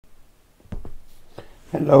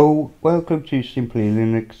Hello, welcome to Simply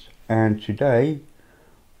Linux, and today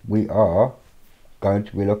we are going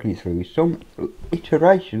to be looking through some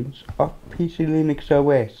iterations of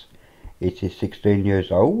PCLinuxOS. It is 16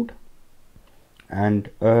 years old, and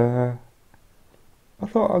I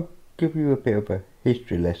thought I'd give you a bit of a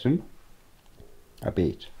history lesson,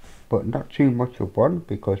 but not too much of one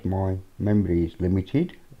because my memory is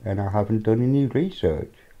limited and I haven't done any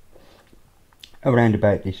research. Around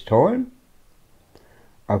about this time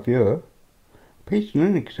of year,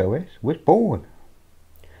 PCLinuxOS was born.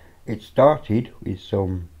 It started with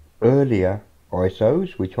some earlier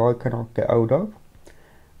ISOs which I cannot get hold of,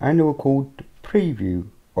 and they were called preview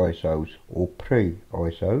ISOs or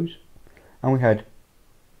pre-ISOs, and we had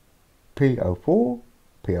P04,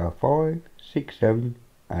 P05, 6, 7,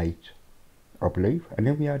 8 I believe, and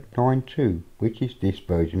then we had 9.2, which is this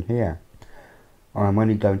version here. I'm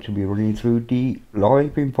only going to be running through the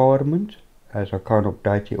live environment as I can't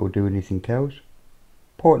update it or do anything else.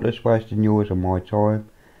 Pointless wasting yours and my time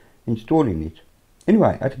installing it.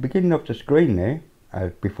 Anyway, at the beginning of the screen there,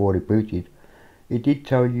 before it booted, it did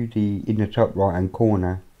tell you in the top right hand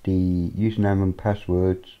corner the username and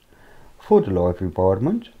passwords for the live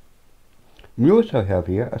environment. We also have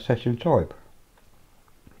here a session type.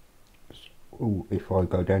 So if I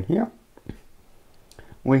go down here,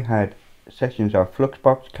 we had sessions are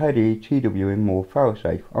Fluxbox, KDE, TWM or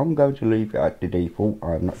failsafe. I'm going to leave it at the default.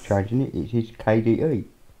 I'm not changing it. It is KDE.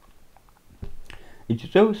 It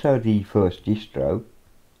is also the first distro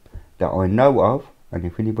that I know of, and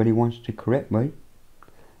if anybody wants to correct me,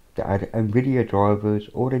 that had NVIDIA drivers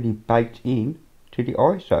already baked in to the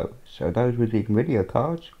ISO, so those with the NVIDIA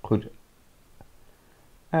cards could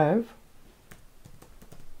have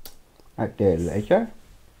at their leisure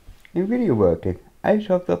NVIDIA working out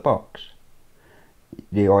of the box.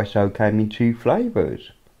 The ISO came in two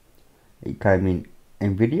flavours. It came in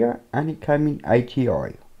NVIDIA and it came in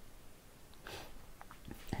ATI.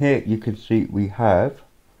 Here you can see we have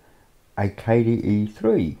a KDE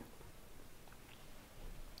 3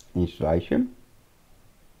 installation,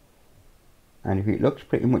 and if it looks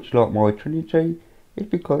pretty much like my Trinity, it's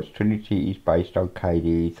because Trinity is based on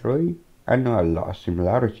KDE 3 and there are a lot of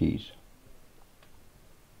similarities.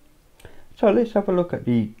 So let's have a look at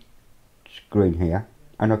the screen here,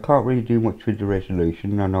 and I can't really do much with the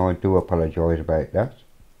resolution, and I do apologise about that.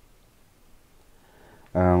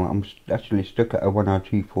 I'm actually stuck at a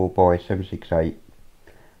 1024 by 768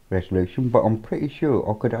 resolution, but I'm pretty sure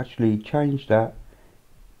I could actually change that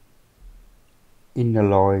in the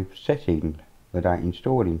live setting without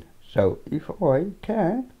installing. So if I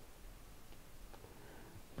can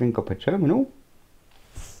bring up a terminal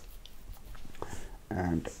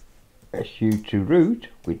and SU to root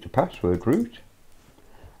with the password root,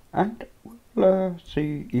 and we'll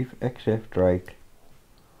see if XF Drake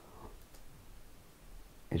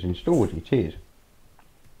is installed. It is.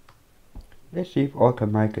 Let's see if I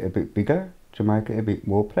can make it a bit bigger to make it a bit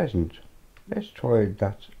more pleasant. Let's try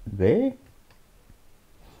that there,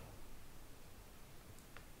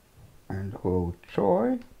 and we'll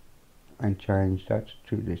try and change that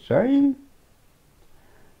to the same.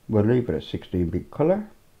 We'll leave it at 16-bit colour.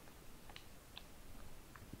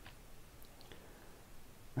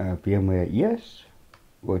 VMware, yes,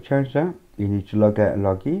 we'll change that. You need to log out and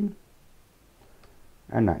log in,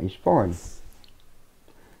 and that is fine.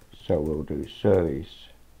 So we'll do service.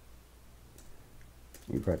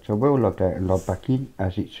 In fact, I will log out and log back in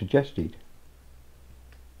as it suggested.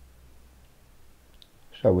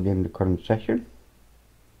 So within the current session,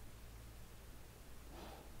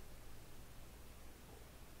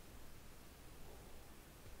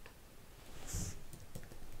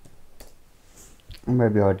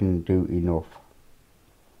 maybe I didn't do enough.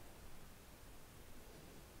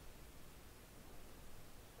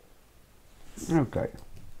 Okay,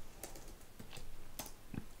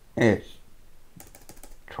 let's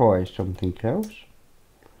try something else.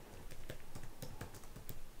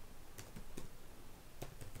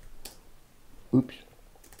 Oops.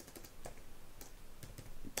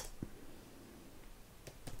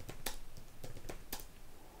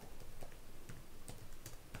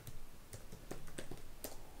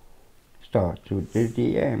 Start to the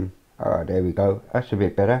DM. Ah, there we go. That's a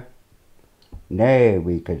bit better. There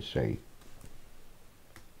we can see.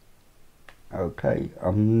 Okay,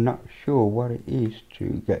 I'm not sure what it is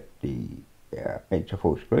to get the enter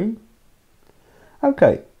full screen.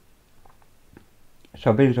 Okay,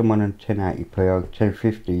 so being someone on 1080p or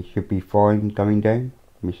 1050 should be fine going down.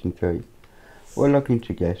 Missing 3. We'll log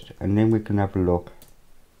into guest, and then we can have a look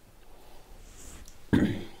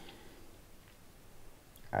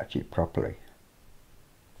at it properly.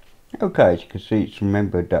 Okay, as you can see, it's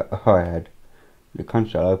remembered that I had the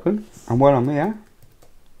console open, and while I'm here,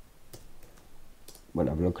 we'll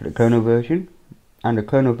have a look at the kernel version, and the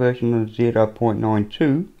kernel version of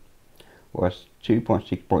 0.92 was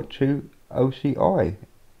 2.6.2 OCI,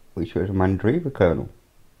 which was a Mandriva kernel.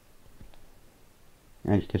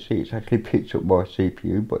 As you can see, it's actually picked up by a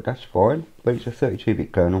CPU, but that's fine, but it's a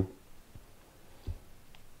 32-bit kernel.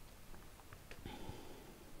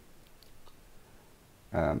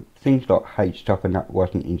 Things like HTOP and that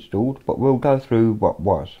wasn't installed, but we'll go through what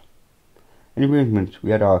was. In movements,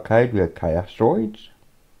 we had arcade, we had K-Asteroids.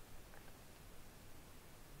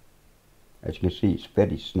 As you can see, it's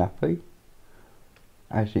very snappy,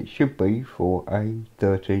 as it should be for a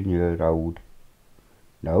 13-year-old.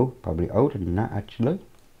 No, probably older than that actually.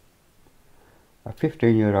 A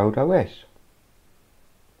 15-year-old OS.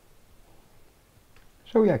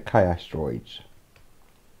 So we had K-Asteroids.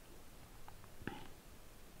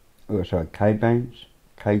 We also had K-Bounce,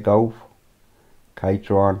 K-Golf,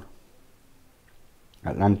 K-Tron,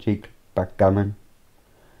 Atlantic, Backgammon.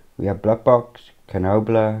 We had Black Box,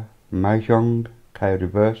 Canobler, Mahjong,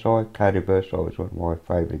 K-Reversi. K-Reversi was one of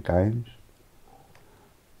my favourite games.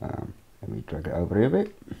 Let me drag it over here a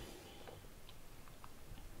bit.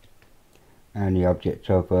 And the object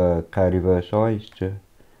of K-Reversi is to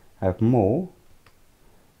have more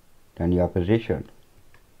than the opposition.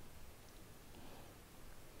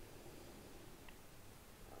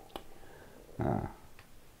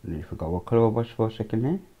 I forgot what colour it was for a second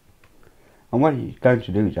there. And what he's going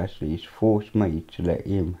to do is force me to let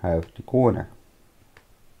him have the corner.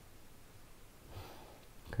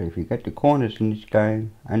 Okay, if you get the corners in this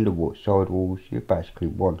game and the side walls, you're basically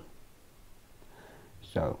won.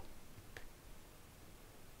 So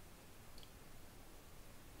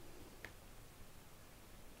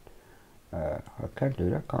I can do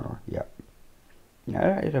that, can't I? Yeah. Now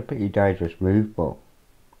that is a pretty dangerous move, but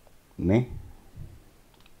meh.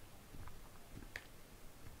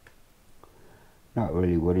 Not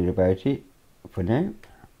really worried about it for now.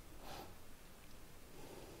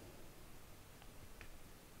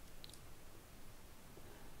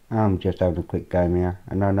 I'm just having a quick game here,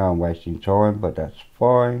 and I know I'm wasting time, but that's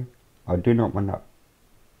fine. I do not want to.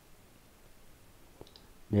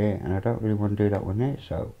 Yeah, and I don't really want to do that one there,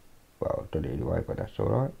 so, well, I've done it anyway, but that's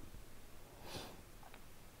alright.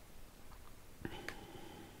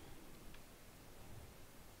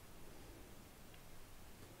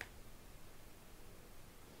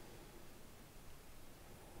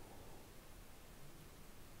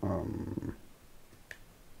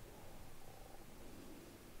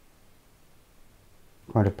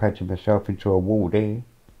 Kind of patted myself into a wall there,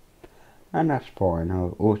 and that's fine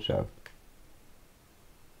also.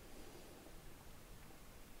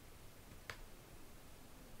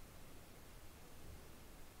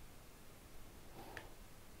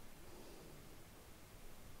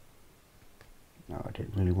 No, I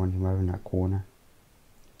didn't really want him over in that corner,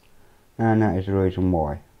 and that is the reason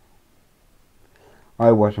why.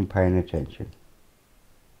 I wasn't paying attention.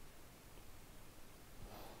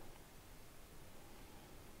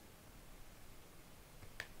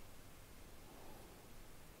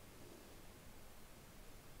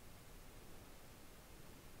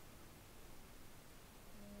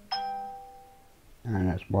 And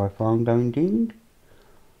that's my phone going ding.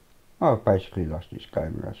 I've basically lost this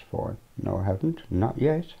game, that's fine. No, I haven't, not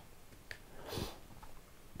yet.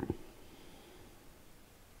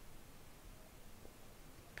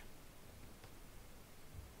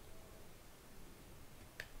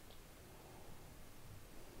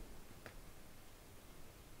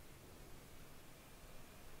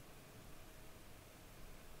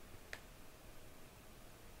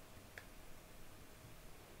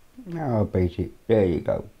 Now I'll beat it. There you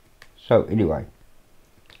go. So anyway,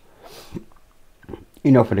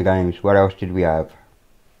 enough of the games. What else did we have?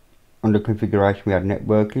 Under configuration we had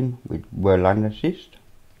networking with LAN assist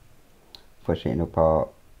for setting up our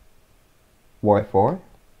Wi-Fi.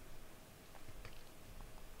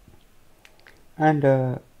 And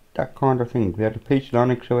that kind of thing. We had a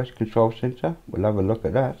PCLinuxOS control center. We'll have a look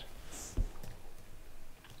at that.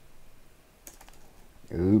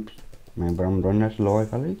 Oops. Remember I'm running this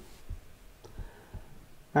live, Ali.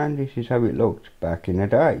 And this is how it looked back in the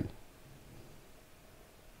day.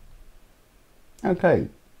 Okay,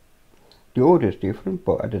 the order is different,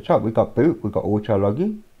 but at the top we got boot, we got auto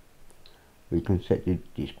login. We can set the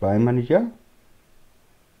display manager,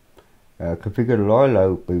 configure the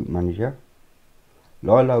Lilo boot manager.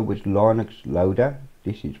 Lilo was Linux loader.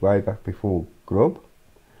 This is way back before Grub.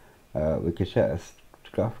 We can set a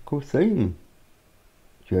graphical theme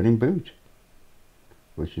during boot,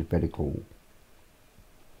 which is very cool.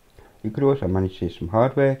 You could also manage system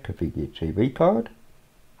hardware, configure your TV card.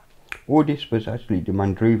 All this was actually the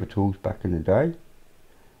Mandriva tools back in the day,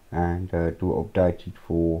 and do it updated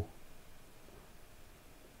for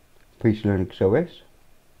PCLinuxOS.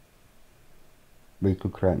 We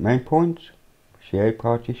could create main points, shared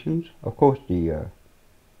partitions. Of course the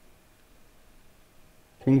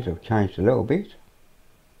things have changed a little bit,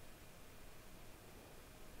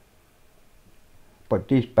 but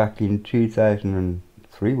this back in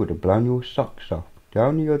 2003 would have blown your socks off. The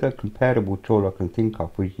only other comparable tool I can think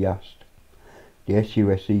of was Yast. The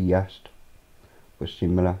SUSE Yast was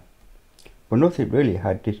similar, but nothing really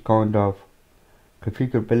had this kind of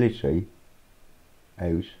configurability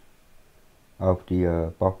out of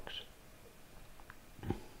the box.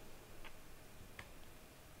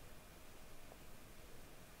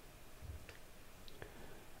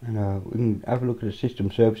 And we can have a look at the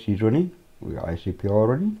system services running. We got ACPR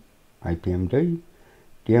running, APMD,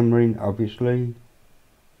 DMRIN obviously,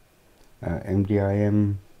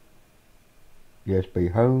 MDIM,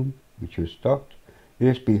 USB home, which was stopped.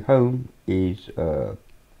 USB home is a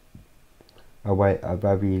way of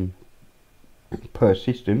having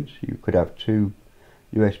persistence. You could have two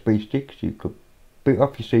USB sticks. You could boot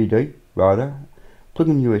off your CD rather, plug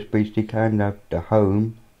in the USB stick and have the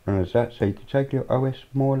home run as that, so you could take your OS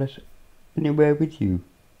more or less anywhere with you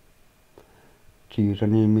to use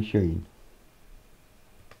on your machine.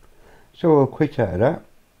 So I'll quit out of that.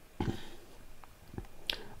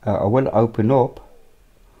 I will open up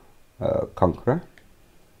Conqueror.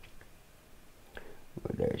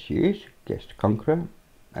 Well, there she is, guest Conqueror.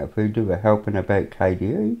 If we do a helping about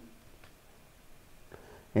KDE,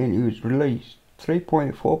 and it was released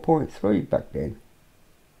 3.4.3 back then.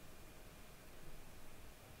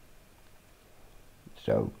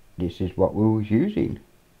 So this is what we was using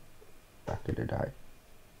back in the day.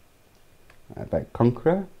 About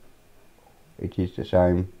Conqueror, it is the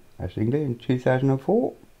same as in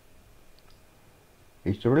 2004.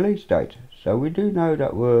 It's the release date, so we do know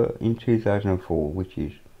that we're in 2004, which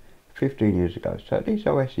is 15 years ago. So this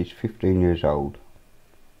OS is 15 years old.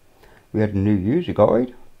 We had a new user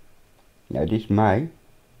guide. Now this May,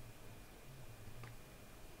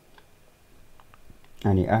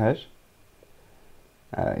 and it has.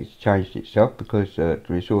 It's changed itself because the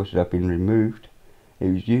resources have been removed. It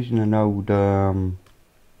was using an old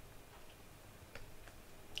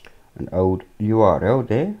URL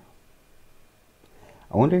there.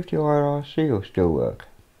 I wonder if the IRC will still work.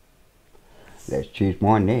 Let's choose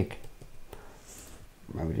my neck.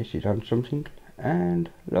 Maybe this is on something, and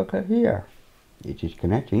look at here, it is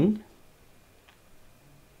connecting.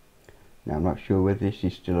 Now I'm not sure whether this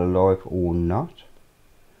is still alive or not.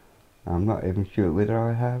 I'm not even sure whether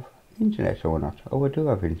I have internet or not. Oh, I do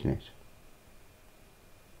have internet.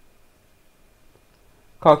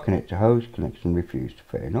 Can't connect to host, connection refused.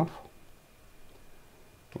 Fair enough.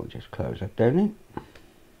 We'll just close that down then.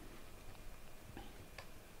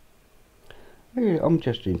 I'm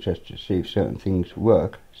just interested to see if certain things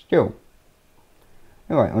work still.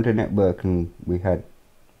 Anyway, under networking we had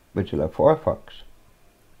Mozilla Firefox.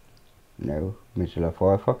 No, Mozilla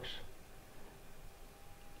Firefox.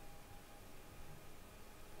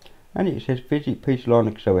 And it says visit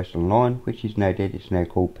PCLinuxOS online, which is now dead. It's now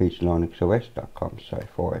called PCLinuxOS.com. So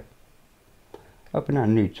if I open that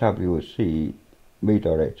new tab, you will see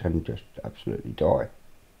redirect and just absolutely die,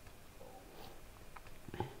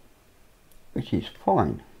 which is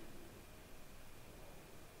fine.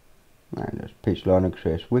 And there's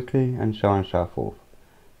PCLinuxOS Wiki and so on and so forth.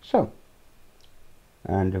 So,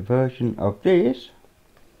 and the version of this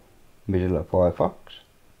Mozilla Firefox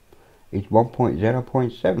is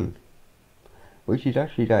 1.0.7, which is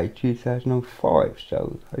actually dated 2005,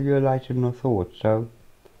 so a year later than I thought. So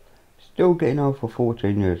still getting on for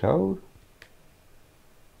 14 years old.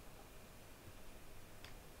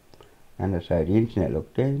 And I say the internet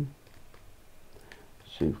looked in.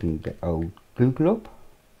 See if we can get old Google up.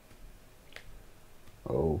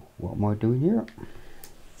 Oh, what am I doing here?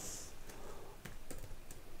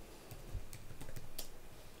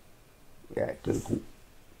 Yeah, Google.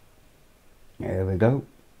 There we go.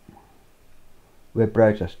 Web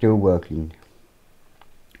browser still working.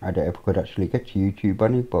 I don't know if I could actually get to YouTube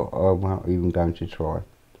on it, but I'm not even going to try.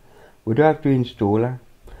 We do have the installer.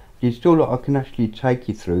 The installer I can actually take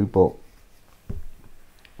you through, but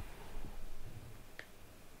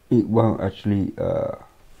it won't actually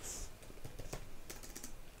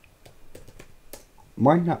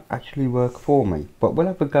might not actually work for me, but we'll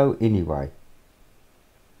have a go anyway.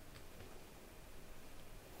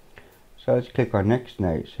 So let's click on next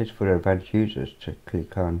now. It says for advanced users to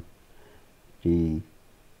click on the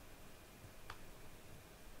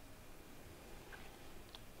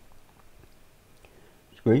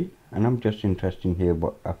screen, and I'm just interested in here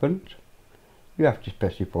what happens. You have to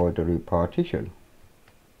specify the root partition,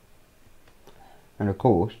 and of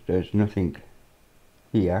course there's nothing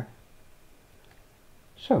here.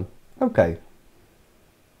 So okay,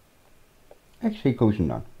 x equals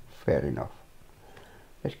none, fair enough.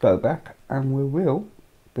 Let's go back and we will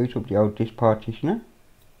boot up the old disk partitioner.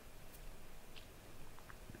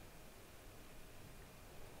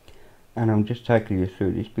 And I'm just taking you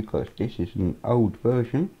through this because this is an old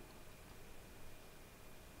version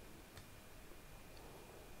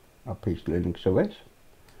of PCLinuxOS.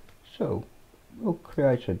 So we'll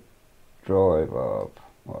create a drive of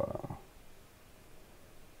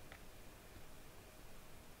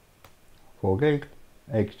 4 gig,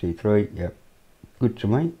 XT3, yep, good to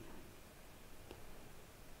me.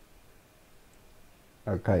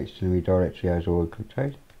 Okay, so the directory has all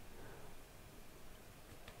contained.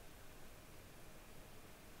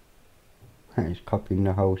 And it's copying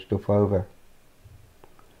the whole stuff over.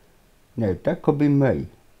 Now that could be me.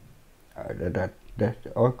 That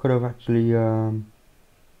I could have actually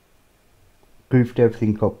goofed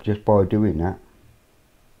everything up just by doing that.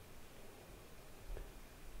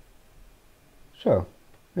 So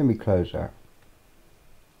let me close that.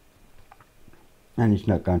 And it's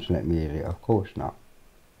not going to let me edit it, of course not.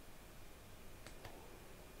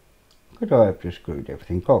 Could I have just screwed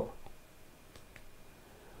everything up?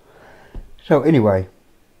 So anyway,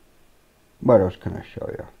 what else can I show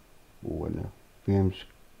you? When the VM's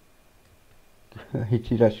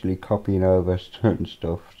it is actually copying over certain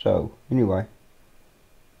stuff. So anyway,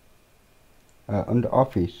 under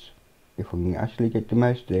Office, if we can actually get the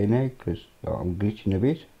mouse there now, because I'm glitching a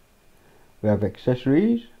bit, we have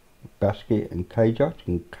accessories, basket and KJOT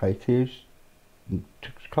and KThieves,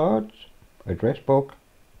 text cards, address book.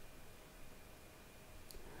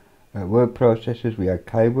 Word processors, we have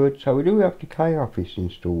KWord, so we do have the K Office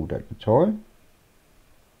installed at the time.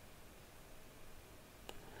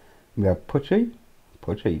 We have Putty,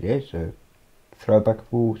 there's a throwback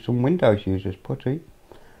for some Windows users, Putty,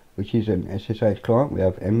 which is an SSH client. We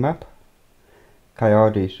have Mmap,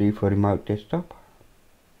 KRDC for remote desktop,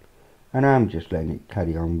 and I'm just letting it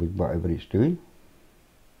carry on with whatever it's doing.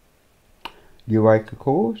 Eureka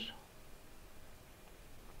course.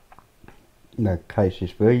 No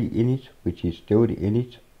KSSV init, which is still the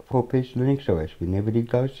init for PCLinuxOS. We never did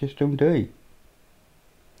go system D.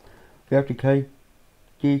 We have the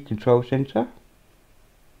KD control center.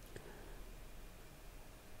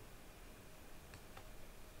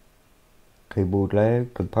 Keyboard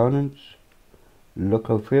layout, components, look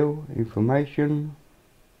and feel, information.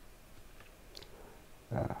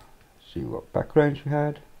 See what backgrounds we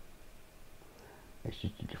had. This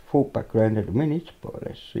is the default background at the minute, but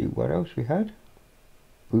let's see what else we had.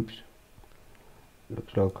 Oops.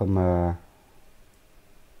 Looks like I'm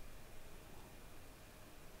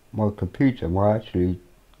my computer,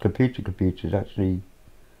 computer is actually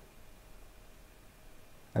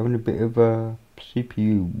having a bit of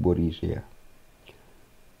CPU worries here.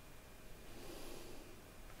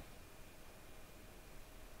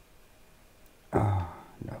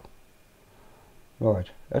 No.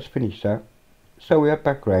 Right, let's finish that. So we have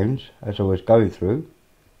backgrounds as I was going through,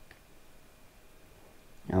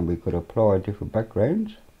 and we could apply different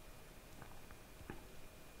backgrounds.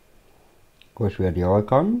 Of course we had the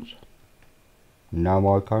icons,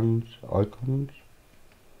 no icons,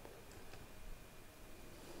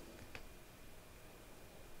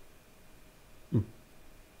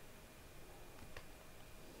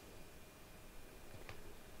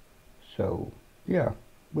 So yeah,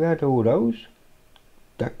 we had all those.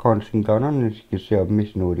 That kind of thing going on. As you can see, I'm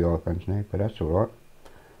missing all the icons now, but that's alright.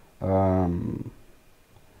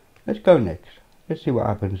 Let's go next. Let's see what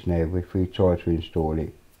happens now if we try to install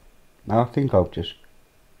it. Now I think I'll just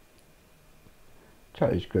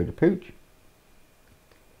totally screw the pooch.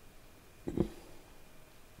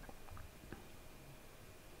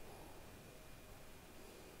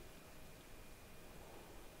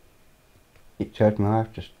 It said I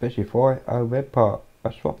have to specify a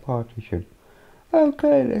swap partition.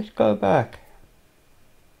 Okay, let's go back.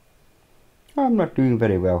 I'm not doing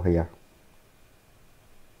very well here.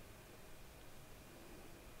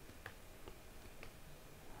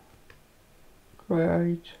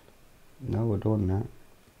 Create. No, we're doing that.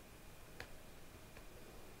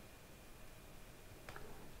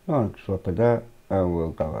 I'll swap of that and we'll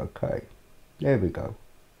go okay. There we go.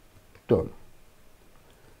 Done.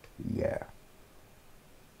 Yeah.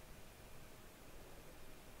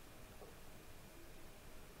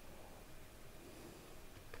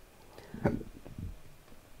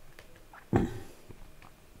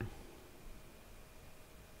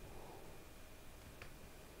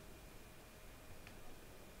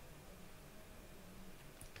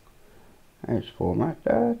 Let's format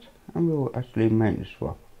that, and we'll actually mount the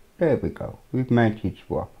swap. There we go, we've mounted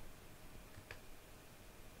swap.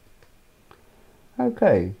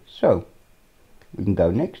 Okay, so we can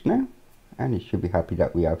go next now, and it should be happy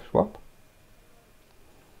that we have swap.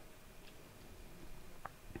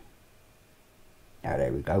 Now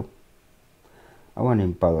there we go. I won't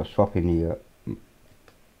even bother swapping here.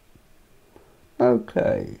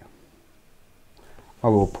 Okay. I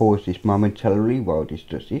will pause this momentarily while this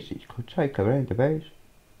does this. It could take around about,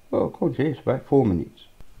 well, according to this, about 4 minutes.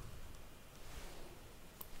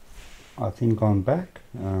 I think I'm back.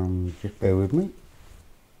 Just bear with me.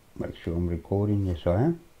 Make sure I'm recording. Yes, I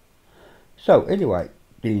am. So anyway,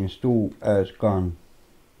 the install has gone.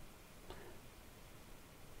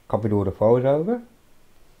 Copied all the files over.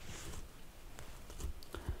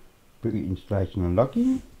 Boot installation and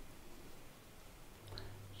login.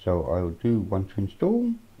 So I'll do want to install.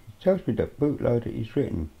 It tells me that bootloader is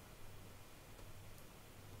written.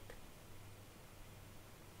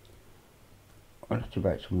 That's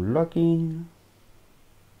about some login.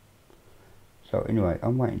 So anyway,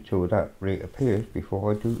 I'm waiting until that reappears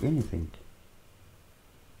before I do anything.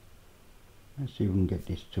 Let's see if we can get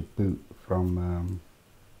this to boot from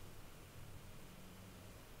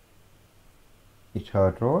its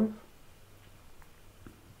hard drive.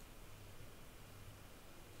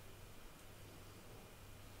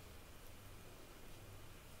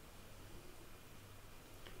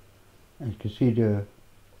 As you can see, the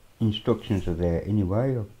instructions are there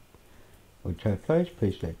anyway. Will take place.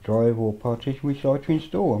 Please select drive or partition which I like to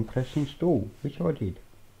install and press install, which I did.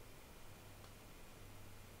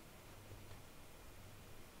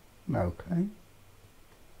 Okay.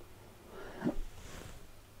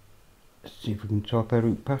 Let's see if we can type our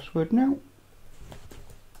root password now.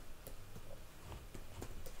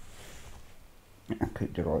 And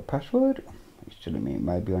click the right password. It's telling me it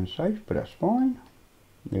may be unsafe, but that's fine.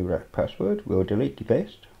 Leave that password. We'll delete the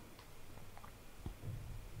guest.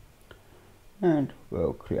 And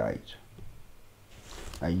we'll create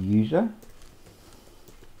a user.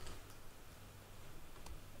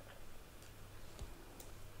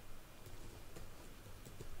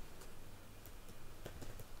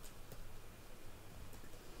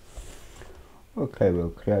 Okay,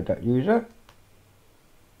 we'll create that user.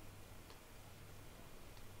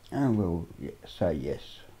 And we'll say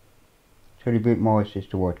yes. So reboot my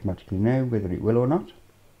system automatically now, whether it will or not.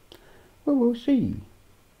 Well, we'll see.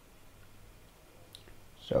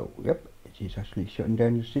 So, yep, it is actually shutting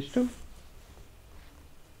down the system.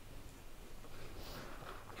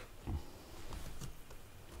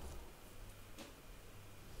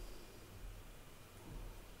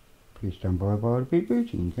 Please stand by while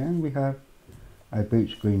rebooting, and we have a boot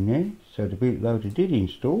screen there. So the bootloader did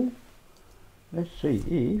install. Let's see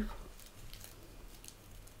if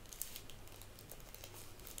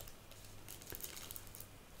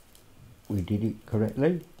we did it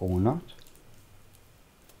correctly or not.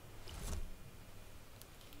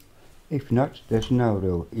 If not, there's no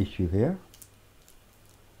real issue here.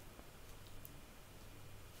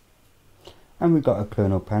 And we got a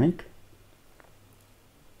kernel panic.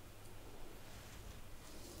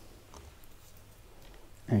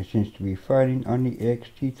 And it seems to be failing on the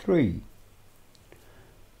ext3,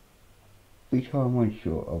 which I'm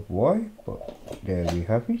unsure of why, but there we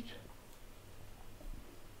have it.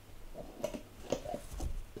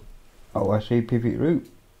 Oh, I see pivot root.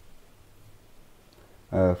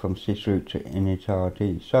 From sysroot to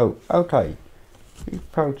init.rd. So, okay,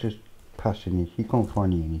 if Proto's passing it, you can't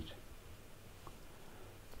find the init.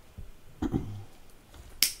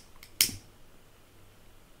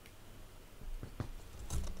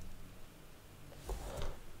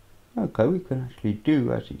 Okay, we can actually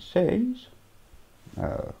do as it says.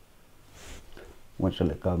 Once I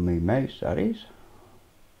let go of my mouse, that is.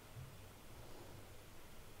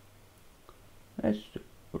 Let's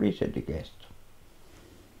reset the guest.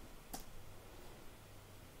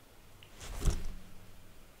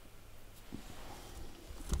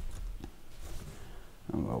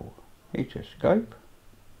 And we'll hit escape.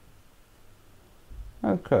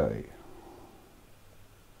 Okay.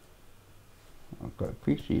 I've got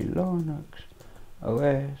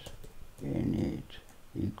PCLinuxOS init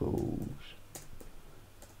equals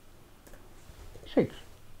 6.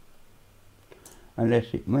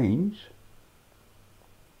 Unless it means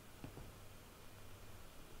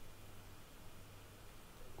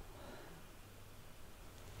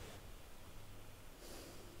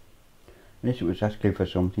unless it was asking for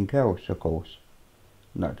something else, of course,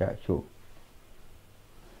 not the actual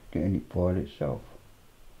init file itself.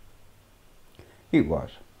 It was.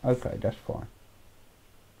 Okay, that's fine.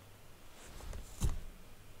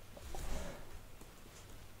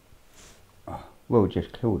 we'll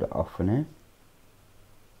just kill that off for now.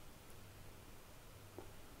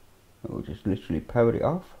 We'll just literally power it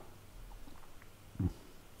off.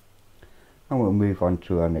 And we'll move on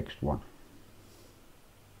to our next one.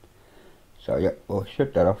 So yeah, we'll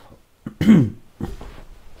shut that off.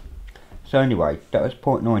 So anyway, that was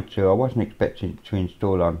 0.92. I wasn't expecting to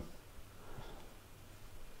install on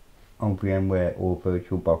VMware or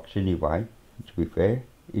VirtualBox anyway, to be fair.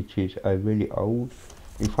 It is a really old,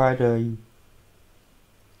 if I had a,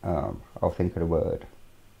 I'll think of the word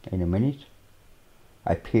in a minute,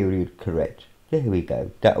 a period correct. There we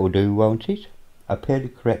go, that will do, won't it? A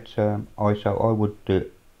period correct ISO, I would do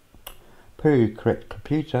period correct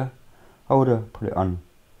computer, I would have put it on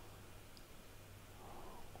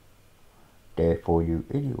there for you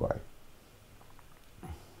anyway.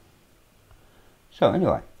 So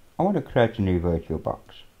anyway, I want to create a new VirtualBox.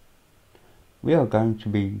 We are going to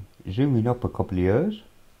be zooming up a couple of years.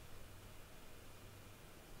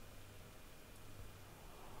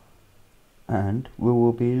 And we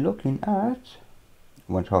will be looking at,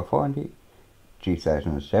 once I find it,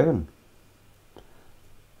 2007.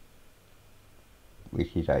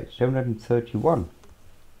 Which is a 731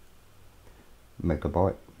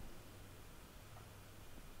 megabyte.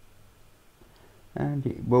 And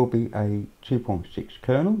it will be a 2.6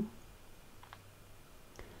 kernel.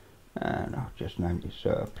 And I'll just name this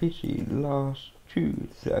PCLinuxOS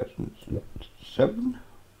 2007.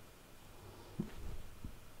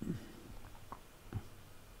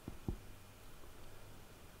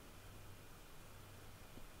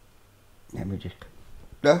 Let me just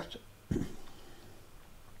that.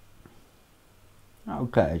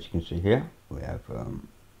 Okay, as you can see here, we have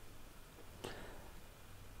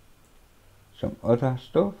some other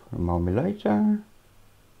stuff, remind me later.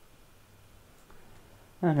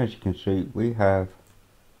 And as you can see, we have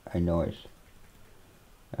a nice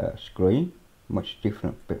screen, much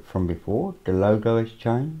different from before. The logo has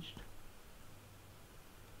changed.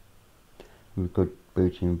 We could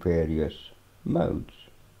boot in various modes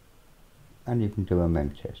and even do a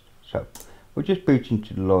mem test. So we'll just boot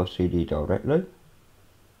into the live CD directly.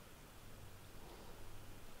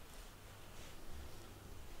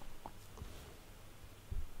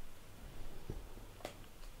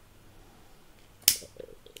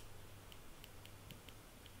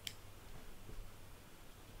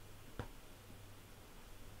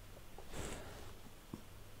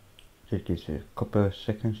 Just gives it a couple of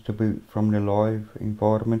seconds to boot from the live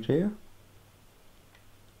environment here.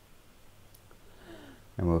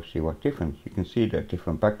 And we'll see what difference. You can see the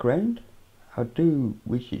different background. I do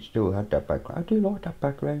wish it still had that background. I do like that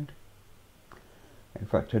background. In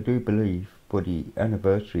fact, I do believe for the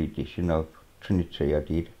anniversary edition of Trinity I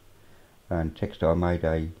did, and Texstar made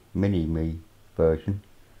a mini-me version.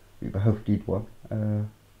 We both did one.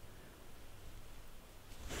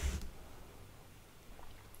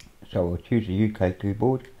 So I'll choose a UK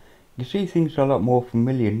keyboard. You see things are a lot more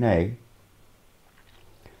familiar now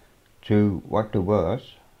to what there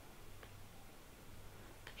was.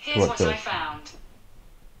 Here's what I found.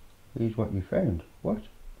 Here's what you found. What?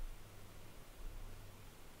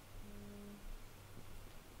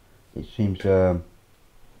 It seems I'll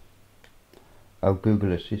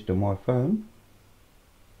Google Assist on my phone.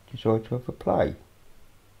 Decide to have a play.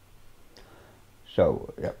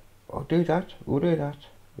 So yeah, I'll do that. We'll do that.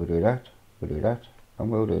 We'll do that, we'll do that, and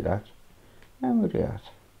we'll do that, and we'll do that.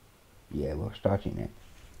 Yeah, we're starting it.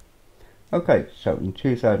 Okay, so in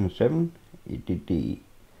 2007, it did the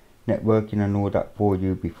networking and all that for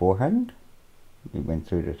you beforehand. We went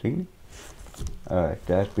through the thing.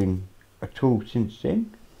 There's been a tool since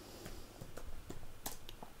then.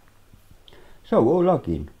 So we'll log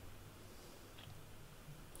in.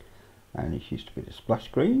 And this used to be the splash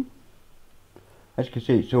screen. As you can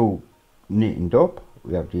see, it's all neatened up.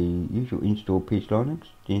 We have the usual install PCLinux,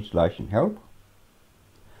 the installation help.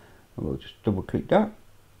 And we'll just double click that.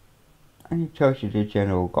 And it tells you the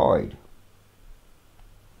general guide.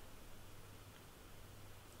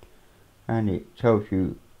 And it tells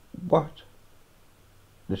you what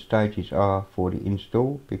the stages are for the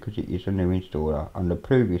install, because it is a new installer. On the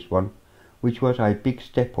previous one, which was a big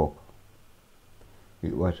step up.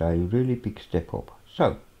 It was a really big step up.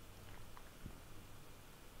 So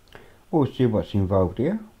we'll see what's involved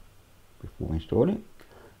here before we install it.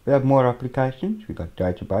 We have more applications. We've got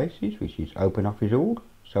databases, which is OpenOffice all.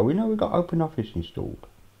 So we know we've got OpenOffice installed.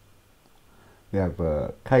 We have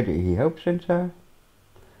KDE Help Center,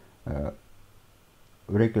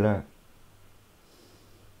 regular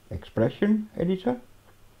expression editor,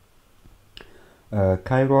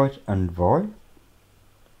 Kwrite and Vi.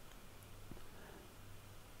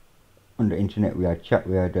 On the internet we had chat,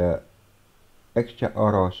 we had extra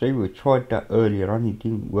RRC. We tried that earlier on, it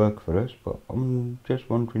didn't work for us, but I'm just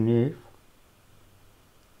wondering if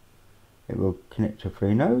it will connect to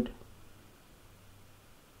Freenode.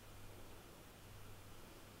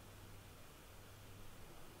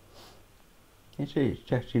 You see it's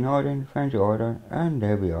testing iodine, found your iodine, and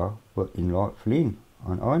there we are, working rightfully in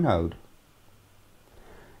on inode.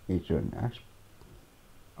 It's an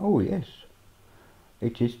oh yes,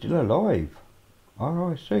 it is still alive.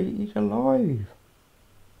 RIC is alive.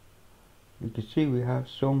 You can see we have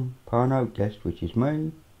some Parnote guest, which is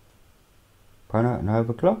me, Parnote and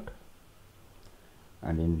overclock,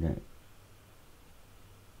 and in the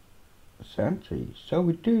Santi. So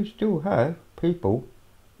we do still have people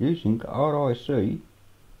using RIC.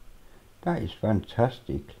 That is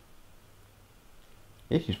fantastic.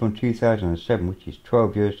 This is from 2007, which is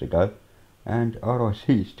 12 years ago, and RIC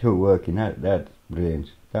is still working. That's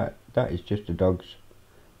brilliant. That is just the dog's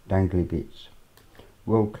dangly bits.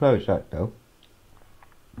 We'll close that though.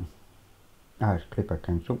 It's clipper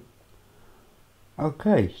cancel.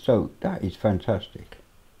 Okay, so that is fantastic.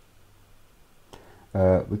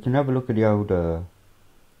 We can have a look at the old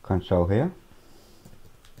console here.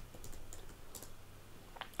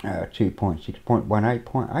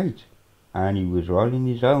 2.6.18.8, and he was rolling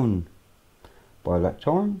his own by that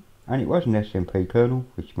time, and it was an SMP kernel,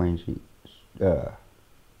 which means it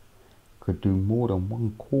could do more than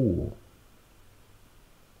one core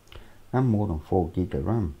and more than 4 gig of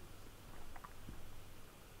RAM,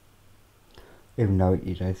 even though it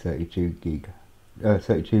is a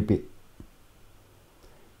 32-bit.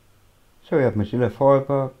 So we have Mozilla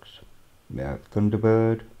Firefox, we have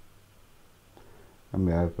Thunderbird, and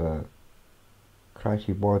we have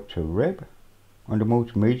Crazy Vibe to Reb. On the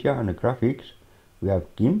multimedia and the graphics, we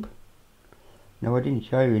have GIMP. Now I didn't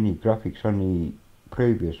show you any graphics on the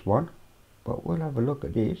previous one, but we'll have a look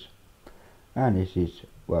at this. And this is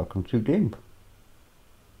Welcome to GIMP.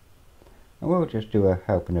 And we'll just do a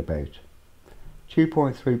helping about.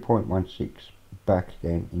 2.3.16 back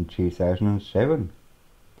then in 2007,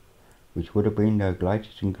 which would have been the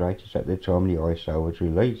latest and greatest at the time the ISO was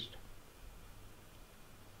released.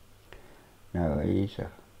 Now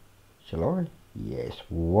shall I? Yes,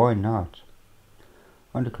 why not?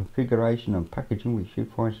 Under configuration and packaging, we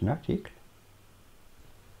should find Synatic,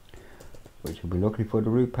 which will be looking for the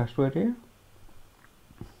root password here.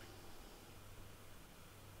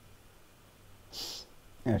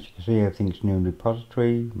 As you can see, everything's new in the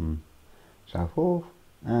repository and so forth,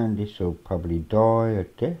 and this will probably die a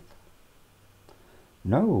death.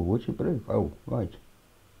 No, would you believe? Oh, right.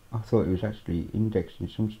 I thought it was actually indexing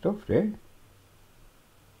some stuff there.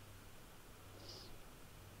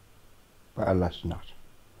 But alas not.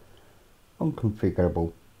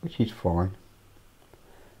 Unconfigurable, which is fine.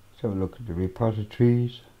 So look at the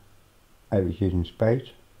repositories. I was using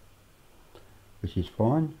space, which is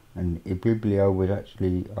fine, and Biblio was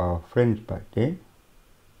actually our friends back then.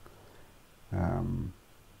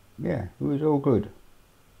 Yeah, it was all good.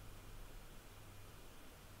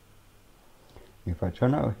 In fact, I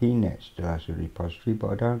know HeNet still has a repository, but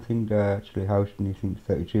I don't think they actually host anything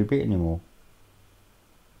 32-bit anymore.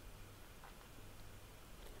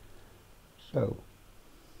 So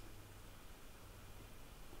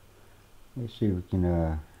let's see if we can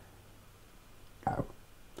oh,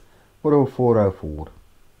 what all 404.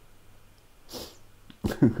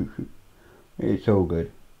 It's all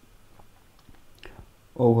good.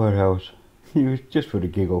 Oh, what else? It was just for the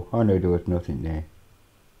giggle. I know there was nothing there.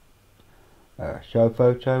 Show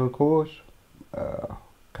photo, of course.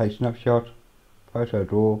 Case snapshot, photo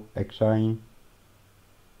draw, Xane,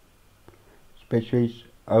 spreadsheets,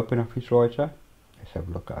 OpenOffice writer. Let's have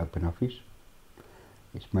a look at OpenOffice.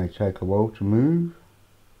 This may take a while to move,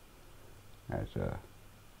 as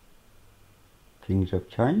things have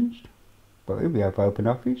changed. But here we have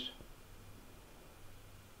OpenOffice,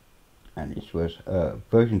 and this was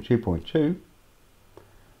version 2.2,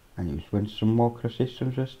 and it was when some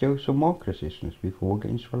microsystems were still some microsystems before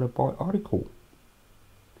getting swallowed by Oracle.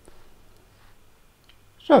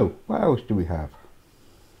 So what else do we have?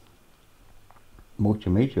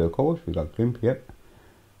 Multimedia, of course. We got GIMP, yep.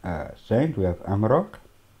 Sound, we have Amarok.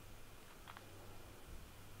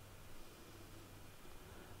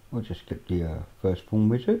 We'll just get the first form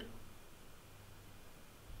wizard.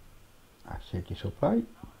 I said this will play.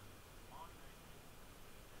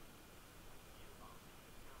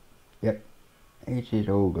 Yep, it is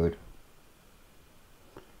all good.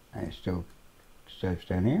 And it still saves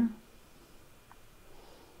down here.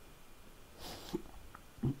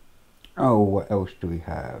 Oh, what else do we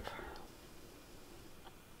have?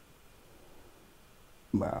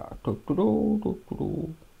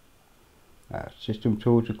 System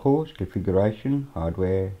tools, of course, configuration,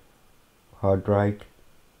 hardware, Mandrake,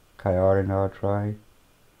 KR and R tray.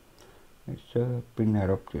 Let's bring that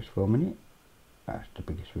up just for a minute. That's the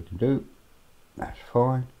biggest we can do. That's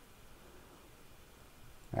fine.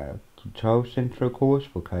 Control center, of course,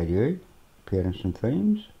 for KDE, appearance and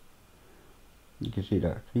themes. You can see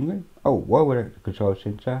that thing. Oh, while we're at the control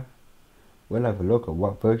center, we'll have a look at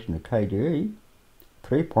what version of KDE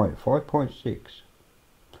 3.5.6.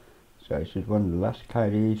 So this is one of the last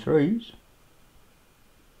KDE 3s.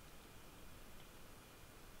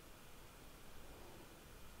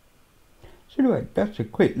 So anyway, that's a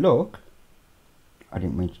quick look. I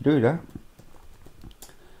didn't mean to do that.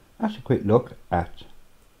 That's a quick look at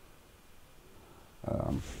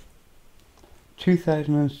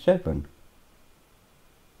 2007.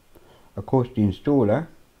 Of course, the installer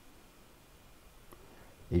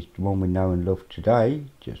is the one we know and love today.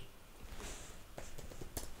 Just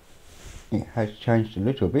it has changed a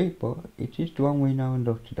little bit, but it is the one we know and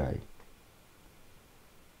love today.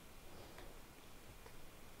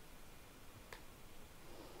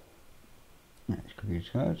 Let's copy this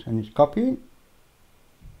card and it's copying.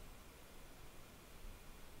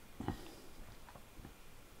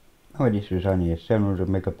 Oh, this was only a 700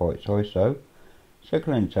 megabytes ISO, so it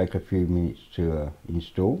can only take a few minutes to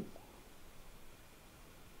install.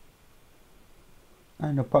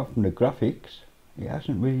 And apart from the graphics, it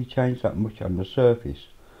hasn't really changed that much on the surface,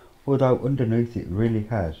 although underneath it really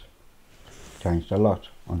has changed a lot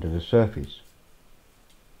under the surface.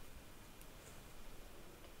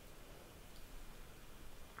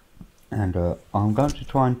 And I'm going to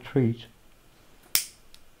try and treat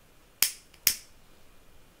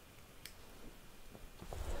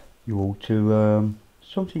you all to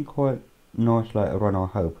something quite nice later on, I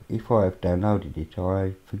hope. If I have downloaded it,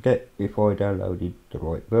 I forget if I downloaded the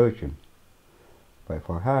right version. But if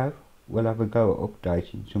I have, we'll have a go at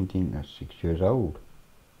updating something that's 6 years old.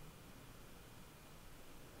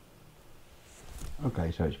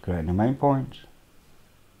 Okay, so it's creating the main points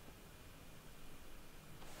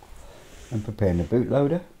and preparing the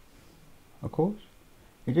bootloader, of course.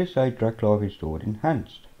 It does say Direct Live installed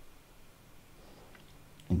enhanced.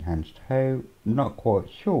 Enhanced how? Not quite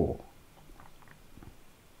sure.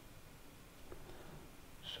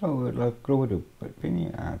 So we'll upload a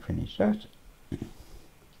finish and finish that.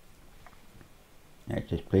 It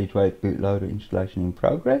says please wait, bootloader installation in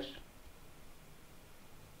progress.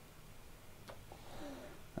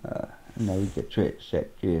 Now we get to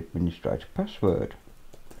accept the administrator password,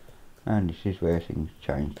 and this is where things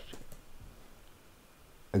changed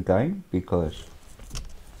again, because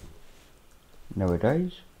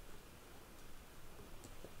nowadays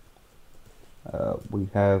we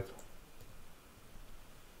have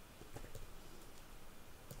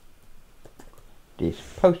this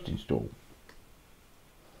post install.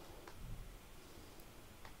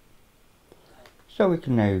 So we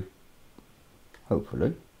can now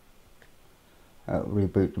hopefully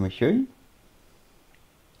reboot the machine.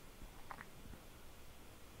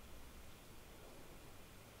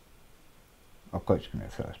 Of course, it's going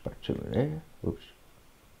to throw us back to it there. Oops.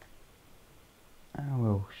 And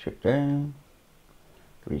we'll shut down,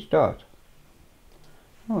 restart.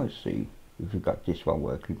 Now let's see if we've got this one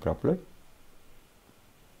working properly.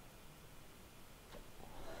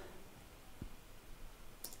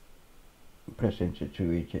 Press enter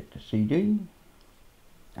to eject the CD,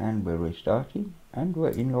 and we're restarting, and we're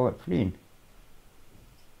in like flint.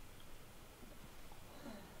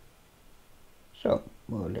 So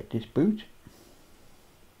we'll let this boot.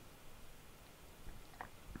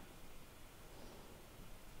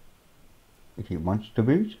 If it wants to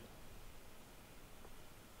boot,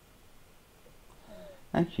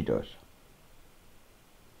 and she does.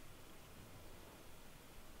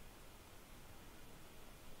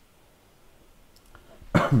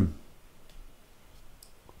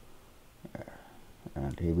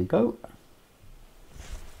 And here we go.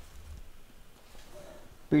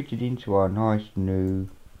 Booted into our nice new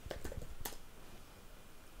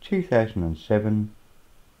 2007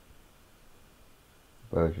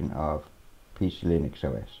 version of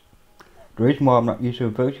PCLinuxOS. The reason why I'm not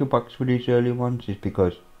using VirtualBox for these early ones is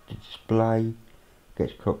because the display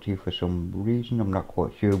gets corrupted for some reason. I'm not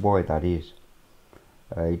quite sure why that is.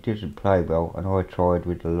 It doesn't play well, and I tried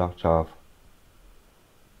with a lot of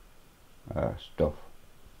stuff.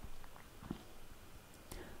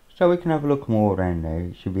 So we can have a look more around now.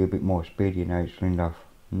 It should be a bit more speedy now. It's running off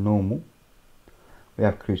normal. We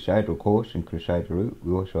have Crusader, of course, and Crusader root.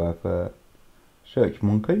 We also have Search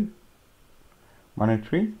Monkey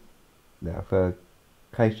monitoring. We have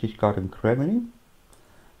Case Discard and Kremlin,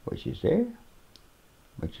 which is there.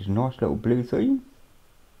 which is a nice little blue theme.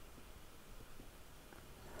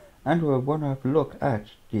 And we'll want to have a look at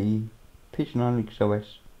the PCLinuxOS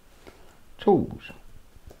tools.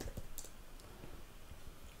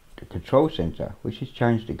 The control center, which has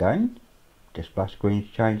changed again. The splash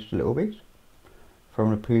screen's changed a little bit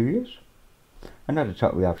from the previous. And at the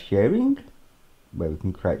top we have sharing, where we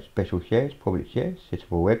can create special shares, public shares, set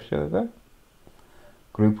up a web server,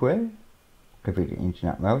 groupware, configure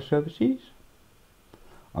internet mail services,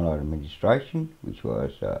 online administration, which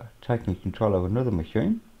was taking control of another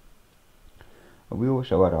machine. And we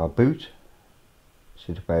also had our boot,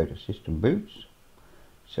 set up out of system boots,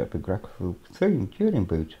 set up a graphical theme during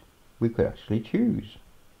boot. We could actually choose.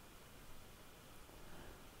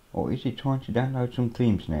 Or is it trying to download some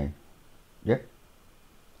themes now? Yep.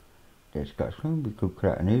 There's got some. We could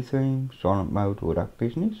create a new theme, silent mode, all that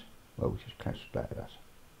business. Well, we just cancel that.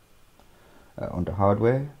 Under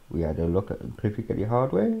hardware, we had a look at configure the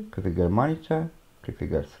hardware, configure the monitor,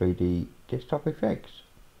 configure 3D desktop effects.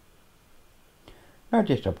 No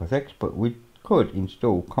desktop effects, but we could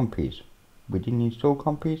install compies. We didn't install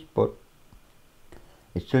compies, but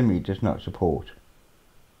it's telling me it does not support.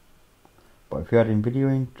 But if you had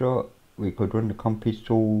NVIDIA intro, we could run the compies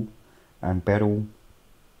tool and battle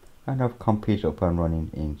and have compies up and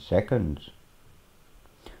running in seconds.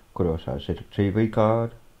 Could also set up TV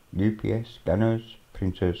card, UPS, scanners,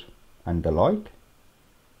 printers and the like.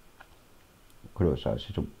 Could also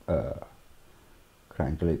set up create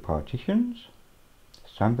and delete partitions,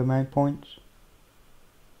 Samba main points.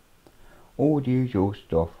 All the usual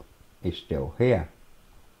stuff is still here.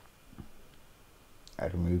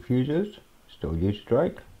 Add remove users, still use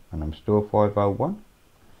Drake, and I'm still 501.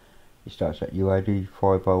 It starts at UID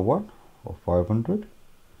 501 or 500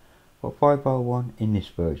 or 501 in this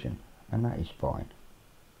version, and that is fine.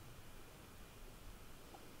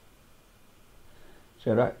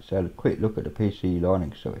 So that's a quick look at the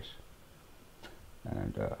PCLinuxOS.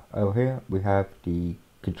 And over here we have the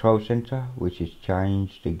control center, which has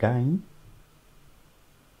changed again.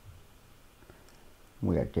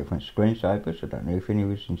 We had different screensavers. I don't know if any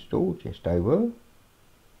was installed. Yes, they were.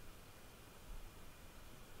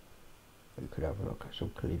 We could have a look at some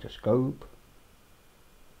kaleidoscope.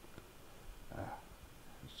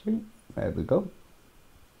 See, there we go.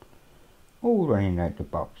 All running out the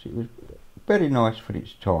box. It was very nice for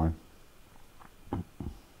its time.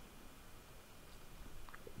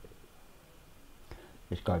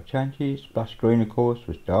 This got changes. Splash screen, of course,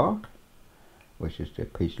 was dark, which is the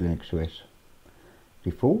PCLinuxOS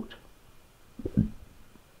default.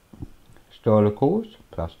 Style, of course,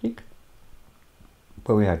 plastic.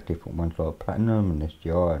 But we had different ones like platinum and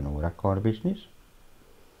SGI and all that kind of business.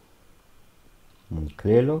 And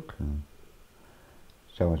clear look and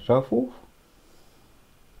so on and so forth.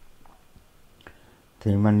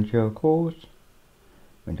 Theme manager, of course.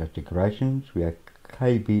 Windows decorations, we had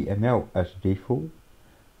KBML as default,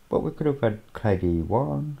 but we could have had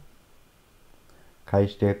KD1.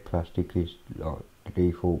 K-step plastic is like the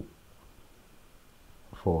default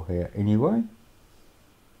for here anyway.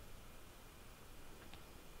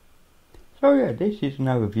 So yeah, this is an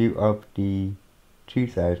overview of the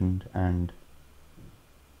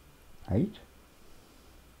 2008,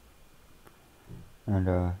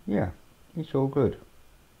 and yeah, it's all good.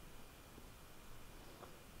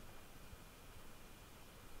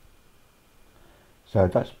 So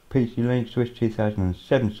that's PCLinuxOS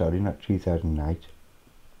 2007, sorry, not 2008.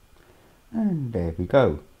 And there we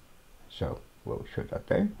go. So we'll shut that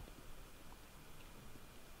down.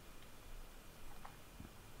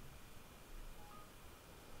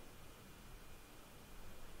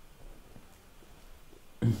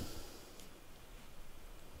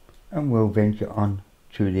 And we'll venture on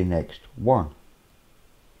to the next one,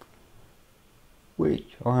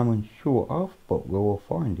 which I'm unsure of, but we'll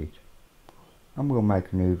find it. And we'll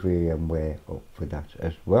make a new VMware up for that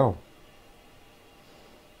as well.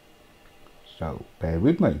 So bear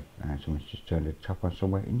with me, and someone's just turned the top on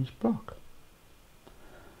somewhere in this block.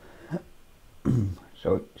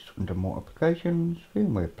 So it's under more applications,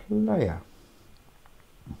 VMware Player.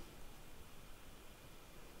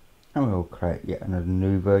 And we'll create yet another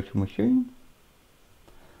new virtual machine.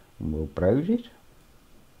 And we'll browse it.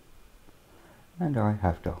 And I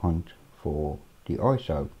have to hunt for the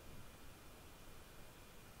ISO.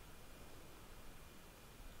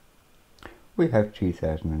 We have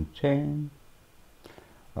 2010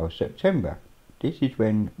 of September. This is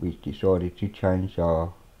when we decided to change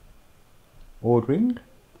our ordering.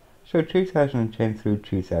 So 2010 through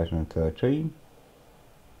 2013.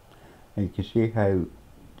 And you can see how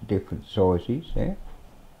the different sizes there.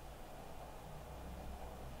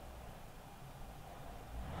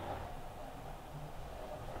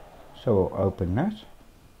 So I'll open that.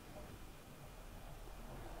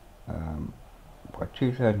 By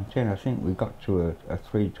 2010 I think we got to a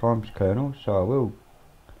 3 times kernel, so I will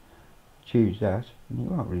choose that, and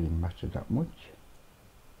it won't really matter that much.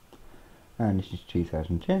 And this is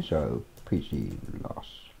 2010, so PC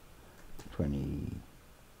loss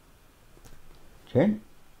 2010.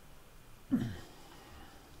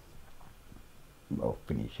 I'll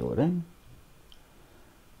finish all then.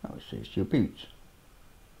 Now it says your boots.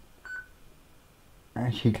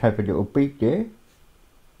 And she gave a little beep there.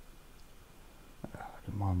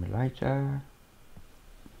 Remind me later.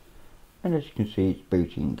 And as you can see, it's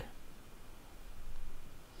booting.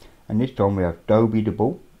 And this time we have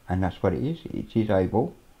Dobbyable, and that's what it is. It is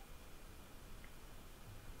able.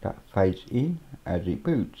 That fades in as it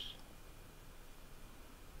boots.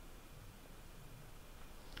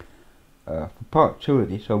 For part 2 of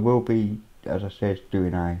this, I will be, as I said,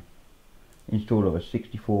 doing a install of a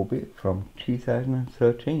 64-bit from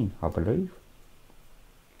 2013, I believe.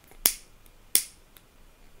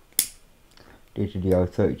 These are the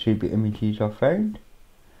old 32-bit images I found,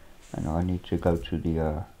 and I need to go to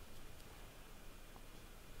the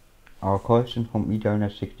archives and hunt me down a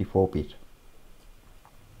 64-bit.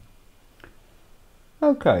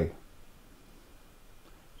 Okay,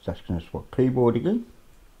 so that's going to swap keyboard again.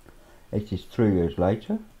 It is 3 years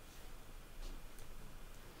later.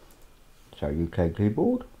 So UK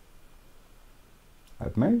keyboard,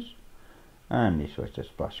 have mouse, and this was the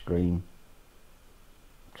splash screen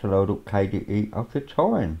to load up KDE of the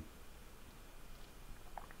time.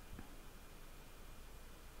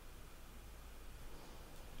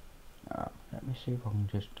 Let me see if I can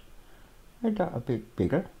just make that a bit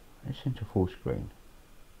bigger. It's into full screen.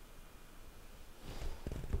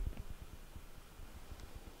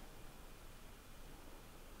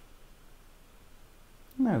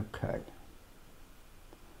 Okay.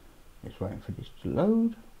 Just waiting for this to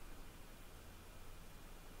load.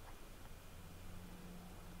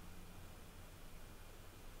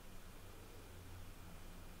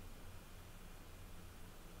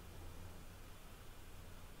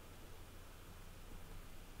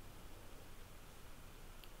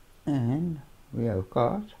 And we have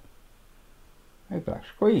got a black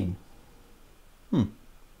screen.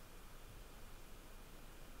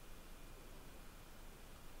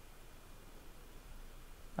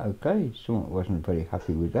 Okay, someone wasn't very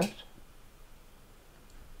happy with that.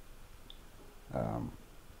 Now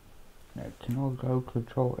can I go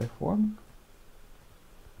Control F1?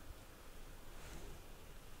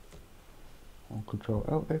 Or Control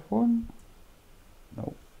Alt F1?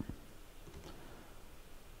 No.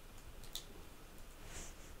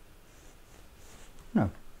 No.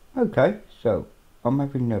 Okay, so I'm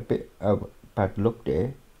having a bit of bad luck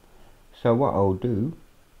there. So what I'll do,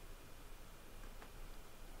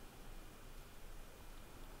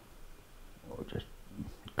 I'll just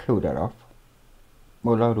kill that off.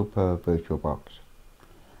 We'll load up a VirtualBox.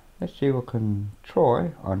 Let's see if I can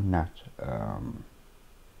try on that.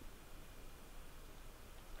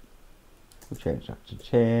 We'll change that to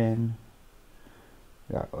 10.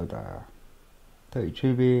 That other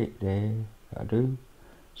 32-bit there. I do.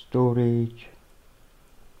 Storage.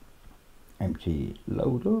 Empty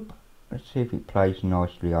load up. Let's see if it plays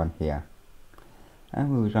nicely on here.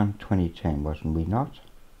 And we was on 2010, wasn't we not?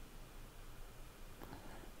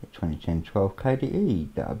 2010 12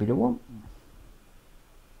 KDE, that'll be the one.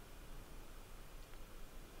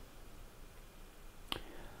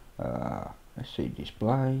 Let's see,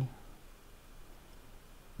 display.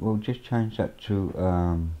 We'll just change that to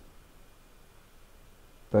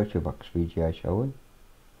VirtualBox VGA, shall we?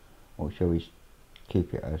 Or shall we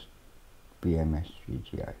keep it as BMS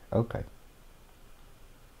VGA? Okay.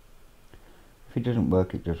 If it doesn't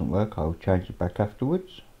work, it doesn't work. I'll change it back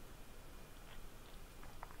afterwards.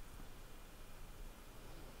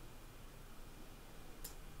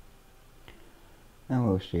 And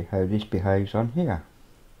we'll see how this behaves on here.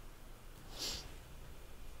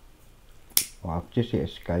 Well, I've just hit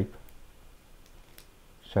escape.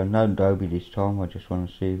 So no Adobe this time, I just want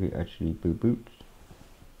to see if it actually boots.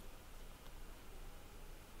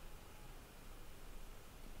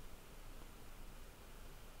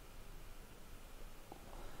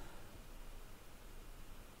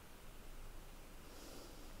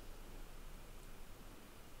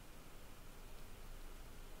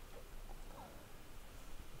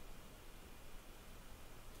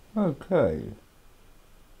 Okay.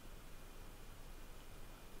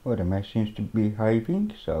 Well, the mouse seems to be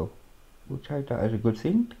behaving, so we'll take that as a good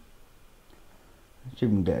thing. Let's see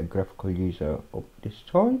if we can get a graphical user up this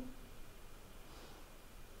time.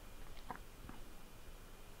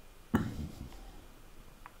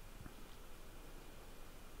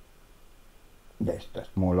 Yes, that's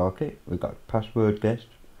more like it. We've got password guest,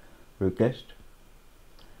 root guest,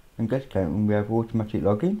 and guest count, and we have automatic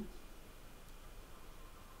login.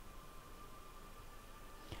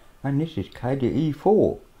 And this is KDE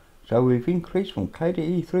 4. So we've increased from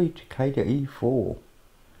KDE 3 to KDE 4.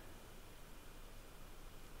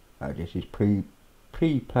 This is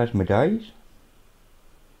pre-Plasma days.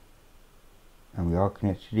 And we are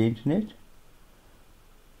connected to the internet.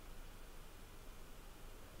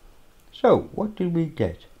 So, what did we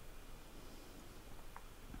get?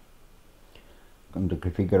 Under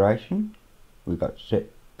configuration, we got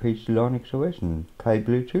set PCLinuxOS and play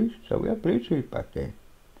Bluetooth. So we had Bluetooth back then.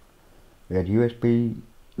 We had USB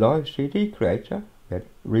live CD creator. We had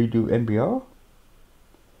redo MBR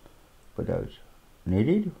for those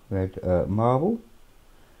needed. We had Marvel.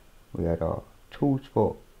 We had our tools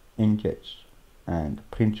for injects and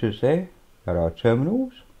printers there. We had our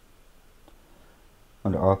terminals.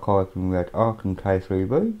 Under archiving we had ARC and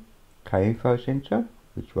K3B, K-Info Center,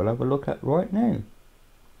 which we'll have a look at right now.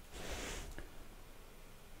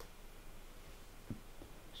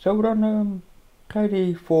 So we're on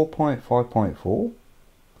KDE 4.5.4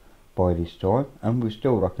 by this time, and we're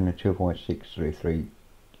still rocking a 2.633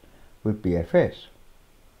 with BFS.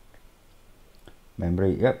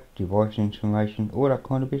 Memory, yep, device information, all that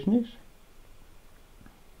kind of business.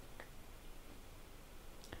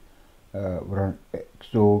 We're on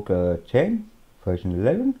Xorg 10, version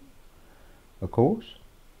 11, of course.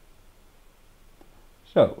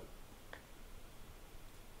 So,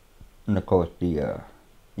 and of course the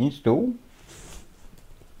install.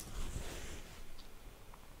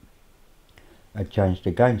 I changed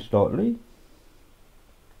the game slightly.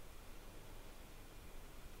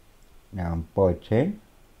 Now I'm by 10.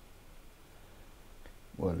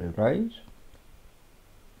 Well, the raise.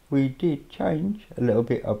 We did change a little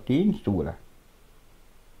bit of the installer.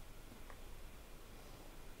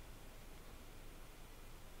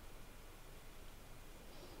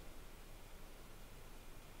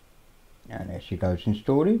 And there she goes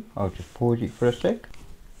installing. I'll just pause it for a sec.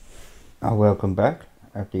 Welcome back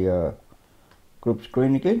at the group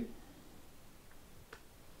screen again.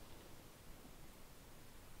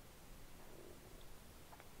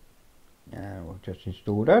 And we'll just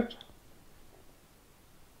install that.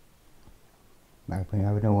 I've been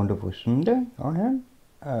having a wonderful Sunday, I am.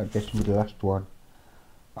 This will be the last one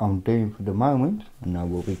I'm doing for the moment, and I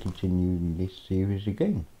will be continuing this series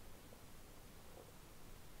again.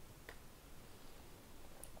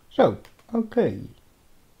 So, okay,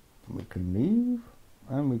 we can leave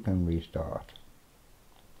and we can restart.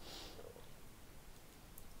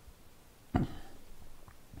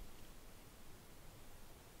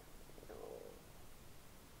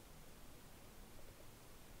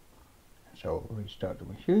 So restart the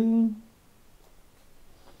machine.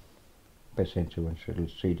 Press enter once the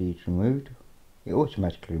CD is removed. It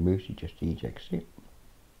automatically removes it, just ejects it.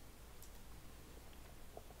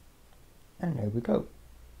 And there we go.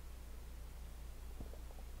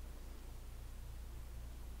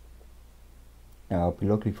 Now I'll be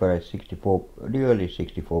looking for a the earliest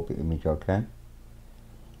 64-bit image I can.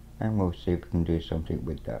 And we'll see if we can do something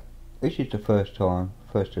with that. This is the first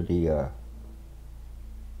of the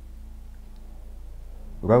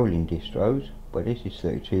rolling distros, but this is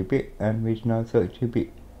 32-bit and there's no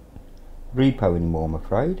 32-bit repo anymore, I'm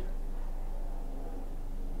afraid.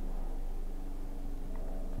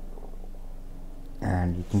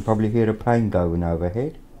 And you can probably hear a plane going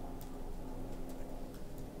overhead.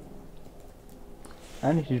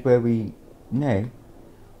 And this is where we now,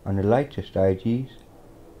 on the later stages,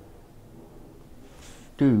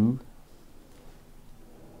 do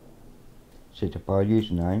set up our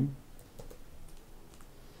username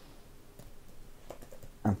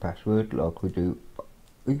and password like we do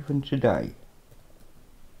even today,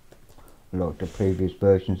 like the previous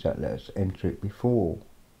versions that let us enter it before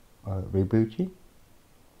rebooting.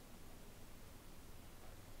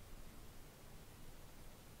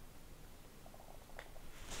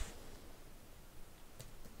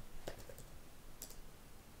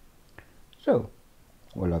 So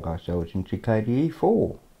we'll log ourselves into KDE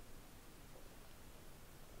 4.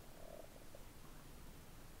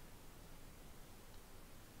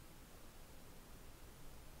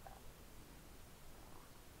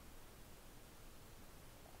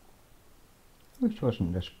 Which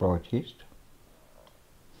wasn't the sprightest.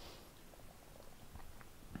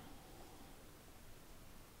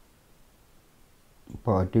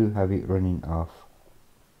 But I do have it running off.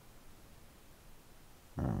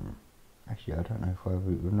 Actually, I don't know if I have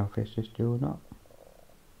it run off SSD or not.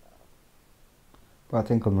 But I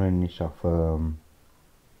think I'm running this off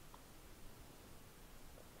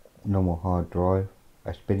normal hard drive,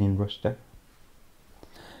 a spinning ruster,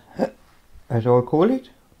 as I call it.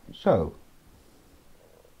 So,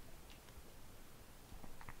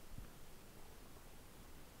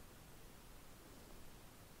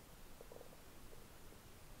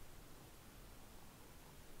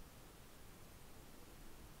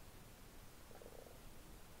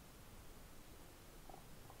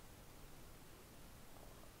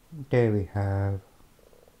 there we have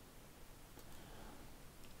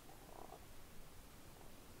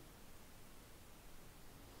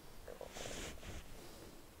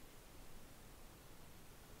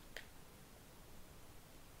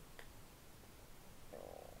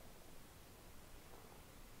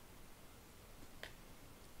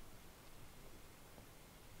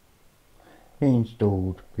the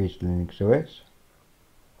installed PCLinuxOS.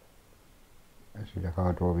 Actually the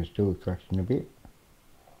hard drive is still thrashing a bit.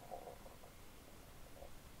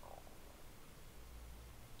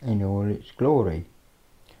 In all its glory.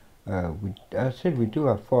 As I said, we do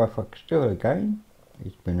have Firefox still again.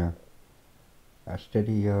 It's been a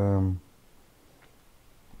steady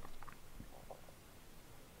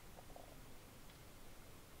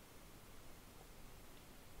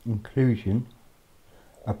inclusion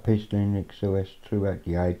of PCLinuxOS throughout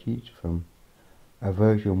the ages, from a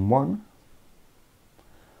version 1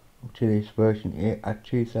 up to this version here at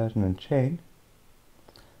 2010.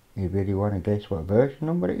 You really want to guess what version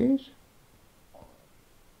number it is?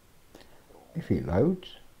 If it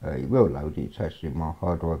loads, it will load. It's actually, my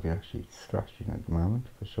hard drive is actually thrashing at the moment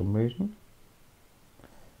for some reason,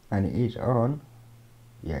 and it is on,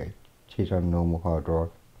 yeah, it is on normal hard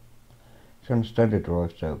drive. It's on standard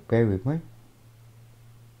drive, so bear with me.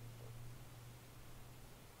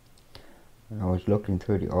 And I was looking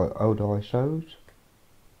through the old ISOs.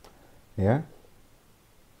 Yeah,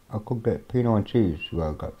 I could get P92s where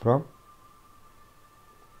I got from,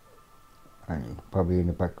 and probably in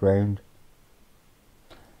the background.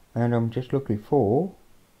 And I'm just looking for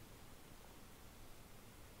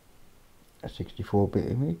a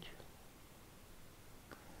 64-bit image.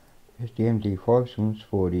 Here's the MD5 ones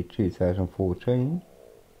for the 2014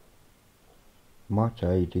 Mate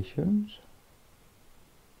editions.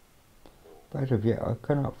 But as of yet I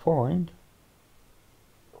cannot find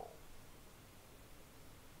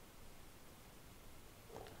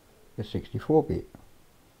the 64-bit.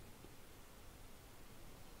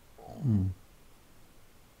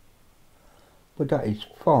 But that is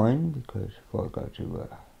fine, because if I go to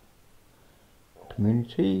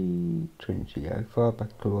community, Trinity, how far back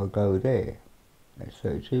do I go there? That's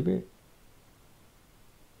 32-bit.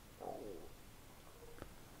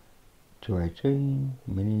 218,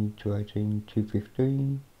 mini, 218,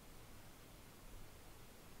 215.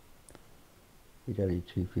 Fidelity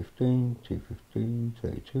 215, 215,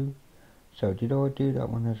 32. So did I do that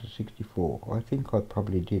one as a 64? I think I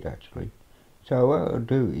probably did actually. So what I'll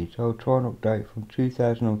do is I'll try and update from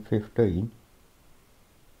 2015.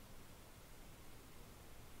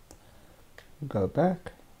 Go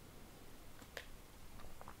back.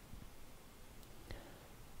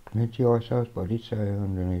 Community ISOs, but I did say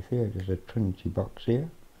underneath here there's a Trinity box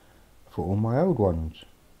here for all my old ones.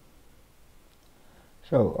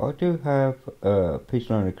 So I do have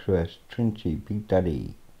PCLinuxOS Trinity Big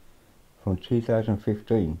Daddy from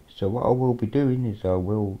 2015. So what I will be doing is I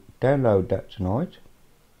will download that tonight,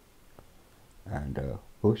 and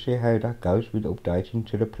we'll see how that goes with updating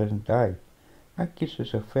to the present day. That gives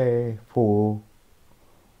us a fair four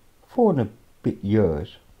and a bit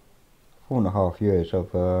years, 4.5 years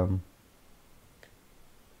of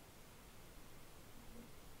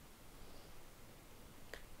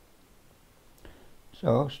so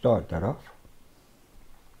I'll start that off,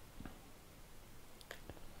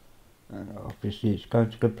 and obviously it's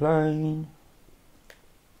going to complain.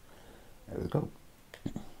 There we go.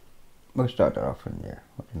 We'll start that off, and yeah,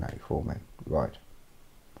 what an A for me. Right,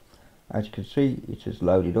 as you can see, it has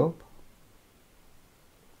loaded up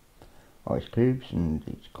ice cubes, and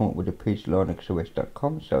it's come up with the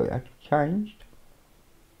PCLinuxOS.com, so it actually changed.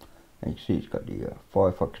 And you can see it's got the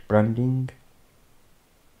Firefox branding.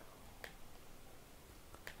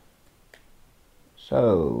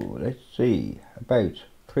 So let's see, about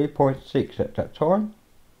 3.6 at that time.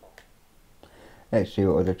 Let's see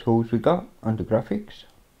what other tools we got under graphics.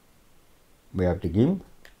 We have the GIMP.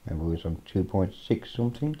 Remember, it was on 2.6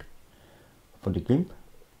 something for the GIMP,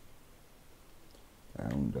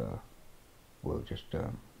 and we'll just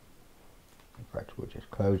in fact we'll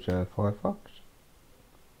just close Firefox.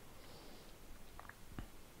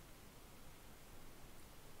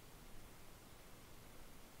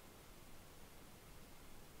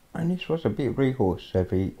 And this was a bit resource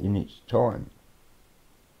heavy in its time.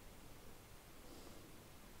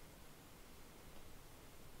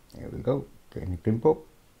 we go, getting the gimp up.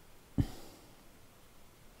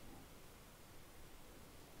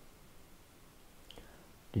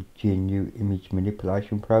 The GNU image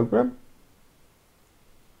manipulation program.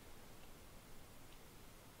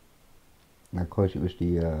 And of course it was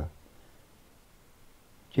the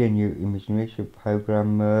GNU image manipulation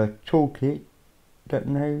program toolkit that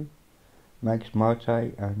now makes Mate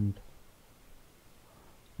and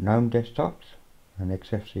GNOME desktops and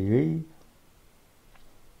XFCE.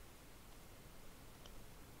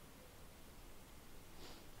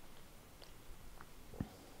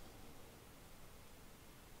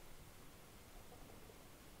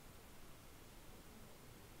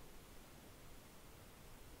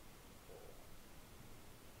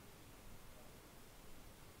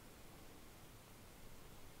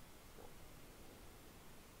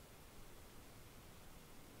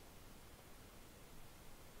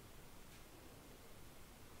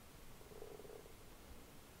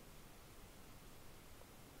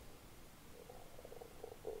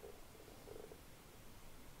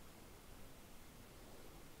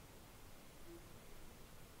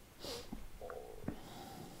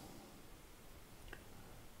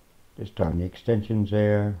 Just on the extensions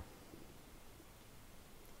there.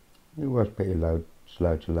 It was pretty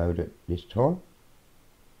slow to load it this time.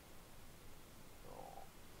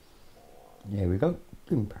 There we go.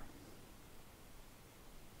 GIMP.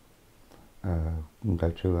 We can go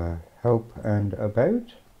to help and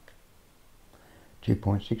about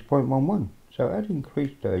 2.6.11. So that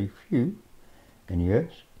increased a few in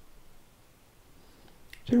years.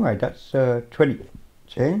 So anyway, that's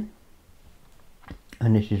 2010.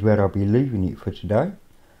 And this is where I'll be leaving it for today.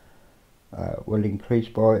 Will increase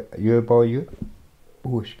by year.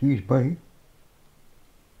 Oh, excuse me.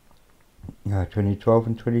 2012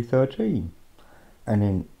 and 2013. And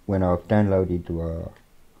then when I've downloaded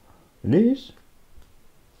this,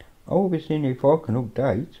 I will be seeing if I can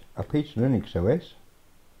update a PCLinuxOS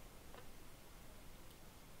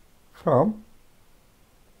from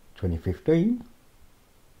 2015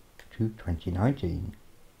 to 2019.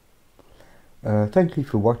 Thank you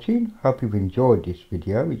for watching. Hope you've enjoyed this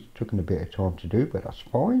video. It's taken a bit of time to do, but that's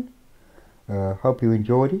fine. Hope you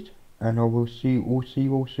enjoyed it, and I will see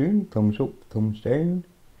you all soon. Thumbs up, thumbs down,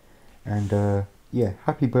 and yeah,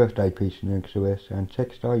 happy birthday PCLinuxOS and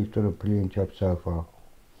Texstar. You've done a brilliant job so far.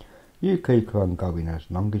 You keep on going as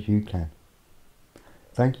long as you can.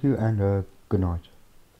 Thank you, and good night.